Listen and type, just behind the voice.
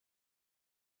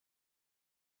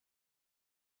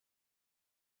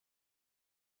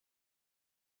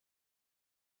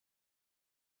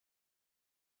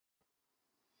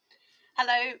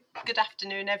Hello, good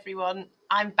afternoon everyone.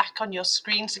 I'm back on your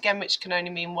screens again, which can only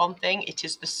mean one thing. It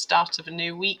is the start of a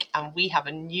new week and we have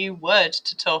a new word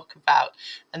to talk about.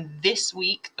 And this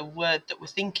week, the word that we're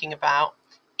thinking about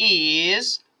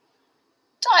is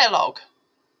dialogue.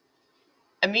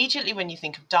 Immediately when you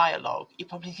think of dialogue, you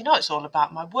probably think, it's all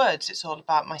about my words, it's all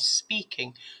about my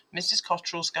speaking. Mrs.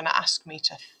 Cotterill's going to ask me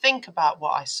to think about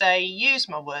what I say, use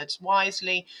my words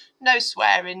wisely, no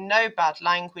swearing, no bad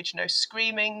language, no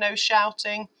screaming, no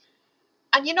shouting.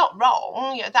 And you're not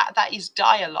wrong, that is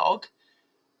dialogue.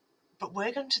 But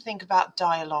we're going to think about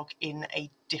dialogue in a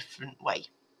different way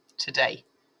today.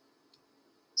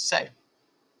 So,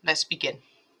 let's begin.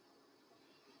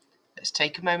 Let's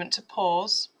take a moment to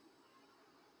pause,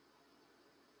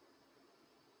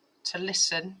 to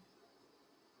listen,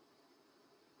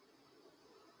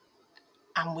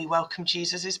 and we welcome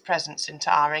Jesus' presence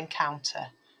into our encounter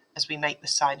as we make the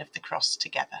sign of the cross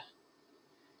together.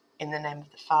 In the name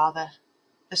of the Father,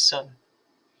 the Son,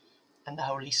 and the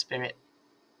Holy Spirit.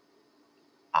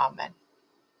 Amen.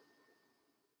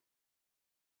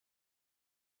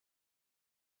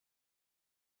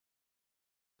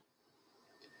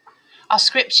 Our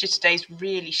scripture today is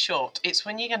really short. It's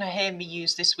one you're going to hear me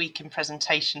use this week in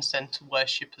Presentation Centre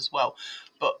worship as well.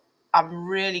 But I'm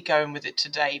really going with it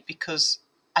today because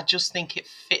I just think it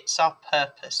fits our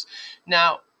purpose.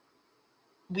 Now,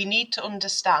 we need to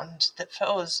understand that for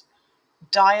us,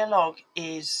 dialogue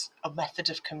is a method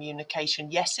of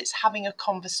communication. Yes, it's having a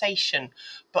conversation,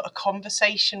 but a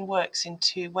conversation works in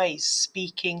two ways,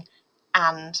 speaking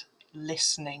and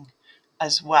listening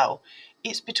as well.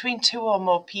 It's between two or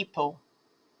more people,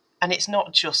 and it's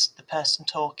not just the person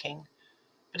talking,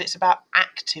 but it's about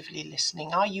actively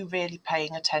listening. Are you really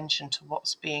paying attention to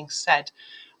what's being said?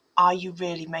 Are you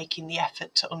really making the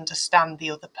effort to understand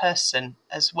the other person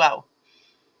as well?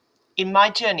 In my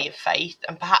journey of faith,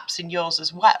 and perhaps in yours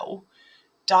as well,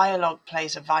 dialogue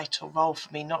plays a vital role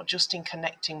for me, not just in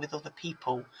connecting with other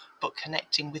people, but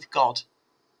connecting with God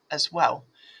as well.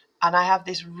 And I have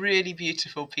this really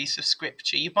beautiful piece of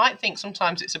scripture. You might think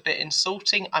sometimes it's a bit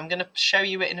insulting. I'm going to show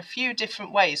you it in a few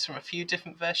different ways from a few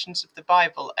different versions of the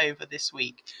Bible over this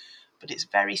week. But it's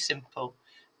very simple.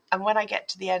 And when I get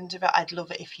to the end of it, I'd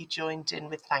love it if you joined in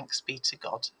with thanks be to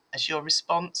God as your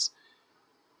response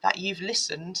that you've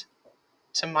listened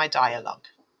to my dialogue.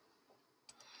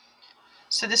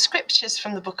 So the scripture's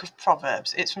from the book of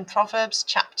Proverbs. It's from Proverbs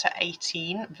chapter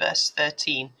 18, verse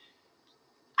 13.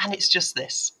 And it's just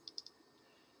this.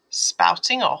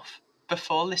 Spouting off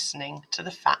before listening to the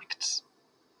facts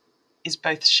is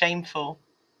both shameful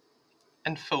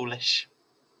and foolish.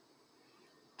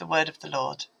 The word of the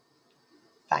Lord.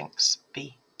 Thanks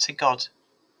be to God.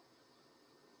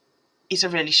 It's a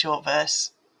really short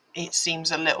verse. It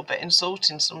seems a little bit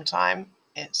insulting sometimes.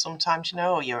 Sometimes,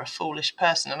 you're a foolish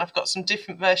person. And I've got some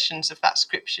different versions of that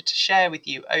scripture to share with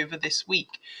you over this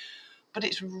week. But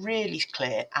it's really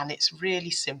clear and it's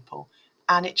really simple.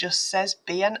 And it just says,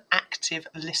 be an active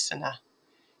listener.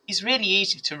 It's really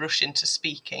easy to rush into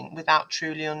speaking without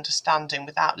truly understanding,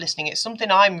 without listening. It's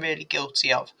something I'm really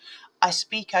guilty of. I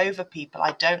speak over people.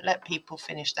 I don't let people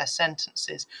finish their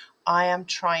sentences. I am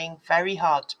trying very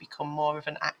hard to become more of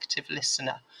an active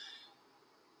listener.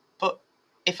 But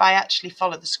if I actually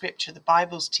follow the scripture, the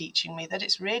Bible's teaching me that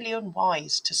it's really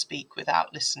unwise to speak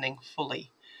without listening fully.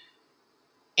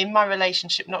 In my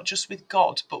relationship, not just with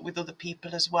God, but with other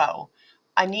people as well,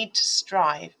 I need to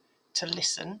strive to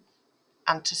listen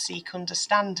and to seek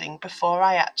understanding before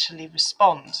I actually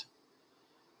respond.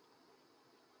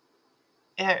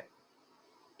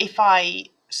 If I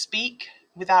speak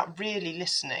without really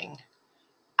listening,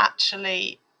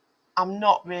 actually, I'm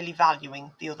not really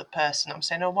valuing the other person. I'm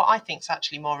saying, what I think is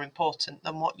actually more important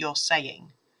than what you're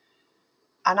saying.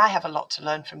 And I have a lot to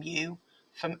learn from you,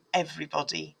 from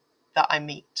everybody that I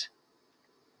meet.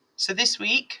 So this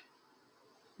week,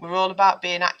 we're all about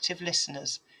being active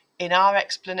listeners. In our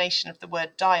explanation of the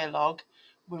word dialogue,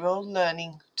 we're all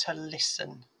learning to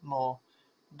listen more,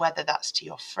 whether that's to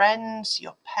your friends,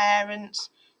 your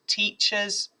parents,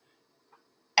 teachers,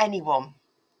 anyone.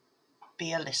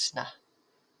 Be a listener.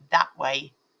 That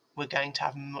way, we're going to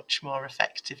have much more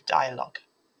effective dialogue.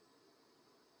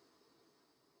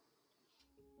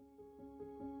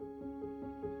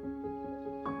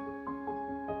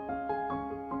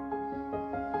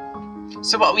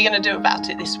 So what are we going to do about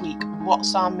it this week?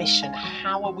 What's our mission?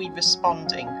 How are we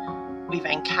responding? We've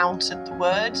encountered the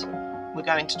word. We're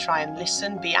going to try and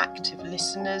listen, be active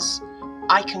listeners.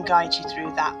 I can guide you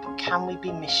through that, but can we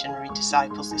be missionary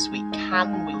disciples this week?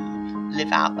 Can we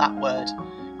live out that word?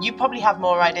 You probably have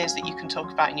more ideas that you can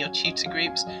talk about in your tutor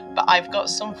groups, but I've got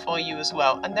some for you as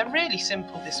well, and they're really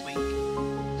simple this week.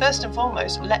 First and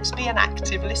foremost, let's be an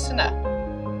active listener.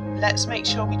 Let's make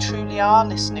sure we truly are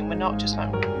listening. We're not just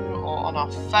like or on our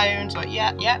phones or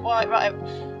right.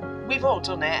 We've all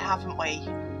done it, haven't we?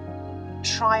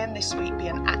 Try and this week be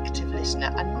an active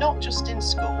listener, and not just in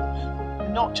school,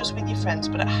 not just with your friends,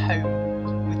 but at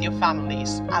home with your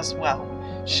families as well.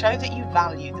 Show that you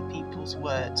value the people's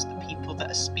words, the people that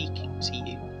are speaking to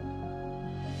you.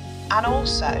 And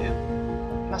also,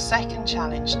 my second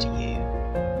challenge to you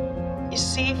is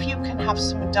see if you can have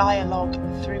some dialogue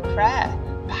through prayer.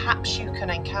 Perhaps you can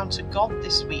encounter God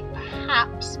this week.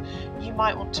 Perhaps you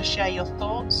might want to share your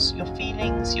thoughts, your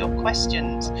feelings, your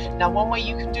questions. Now, one way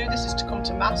you can do this is to come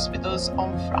to Mass with us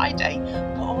on Friday,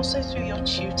 but also through your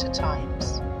tutor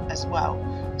times as well.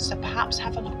 So perhaps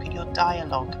have a look at your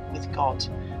dialogue with God,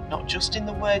 not just in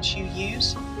the words you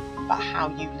use, but how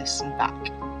you listen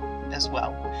back as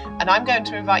well. And I'm going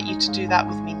to invite you to do that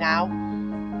with me now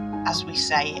as we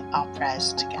say our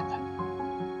prayers together.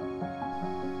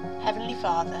 Heavenly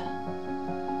Father,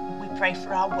 we pray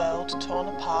for our world torn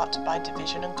apart by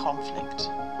division and conflict.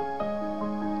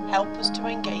 Help us to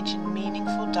engage in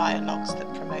meaningful dialogues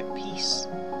that promote peace,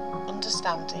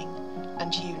 understanding,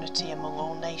 and unity among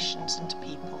all nations and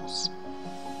peoples.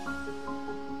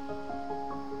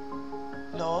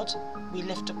 Lord, we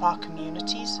lift up our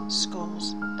communities,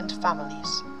 schools, and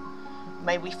families.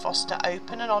 May we foster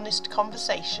open and honest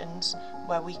conversations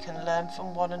where we can learn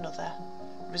from one another,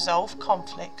 resolve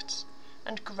conflicts,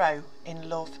 and grow in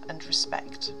love and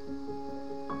respect.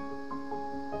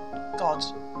 God,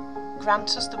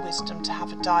 grant us the wisdom to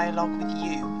have a dialogue with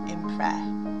you in prayer.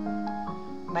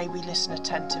 May we listen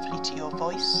attentively to your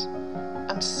voice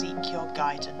and seek your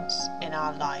guidance in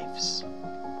our lives.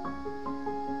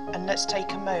 And let's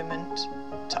take a moment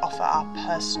to offer our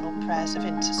personal prayers of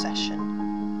intercession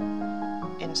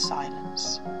in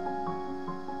silence.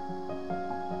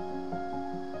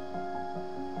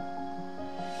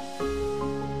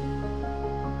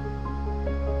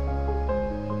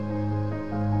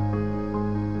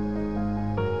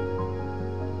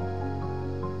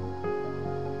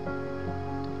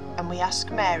 And we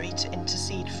ask Mary to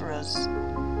intercede for us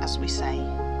as we say,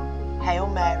 Hail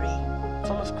Mary,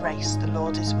 full of grace, the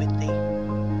Lord is with thee.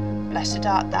 Blessed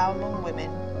art thou among women,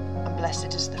 and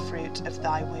blessed is the fruit of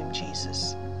thy womb,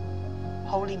 Jesus.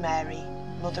 Holy Mary,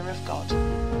 Mother of God,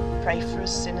 pray for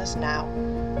us sinners now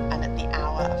and at the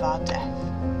hour of our death.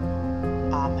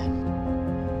 Amen.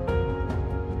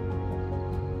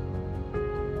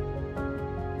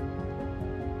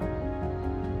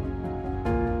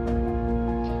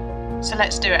 So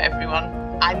let's do it, everyone.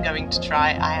 I'm going to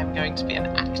try. I am going to be an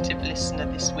active listener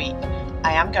this week.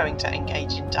 I am going to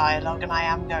engage in dialogue, and I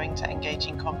am going to engage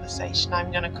in conversation.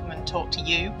 I'm going to come and talk to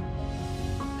you,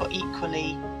 but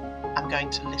equally, I'm going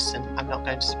to listen. I'm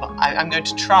going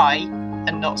to try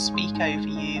and not speak over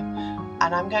you,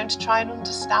 and I'm going to try and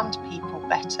understand people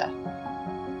better.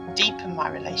 Deepen my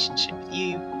relationship with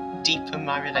you, deepen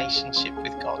my relationship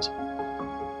with God.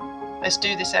 Let's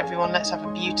do this, everyone. Let's have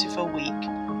a beautiful week,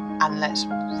 and let's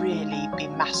really be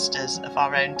masters of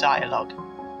our own dialogue.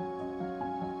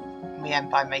 And we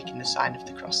end by making the sign of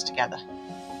the cross together.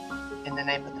 In the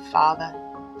name of the Father,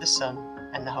 the Son,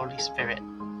 and the Holy Spirit.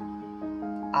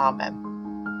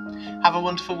 Amen. Have a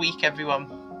wonderful week, everyone.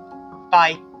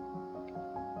 Bye.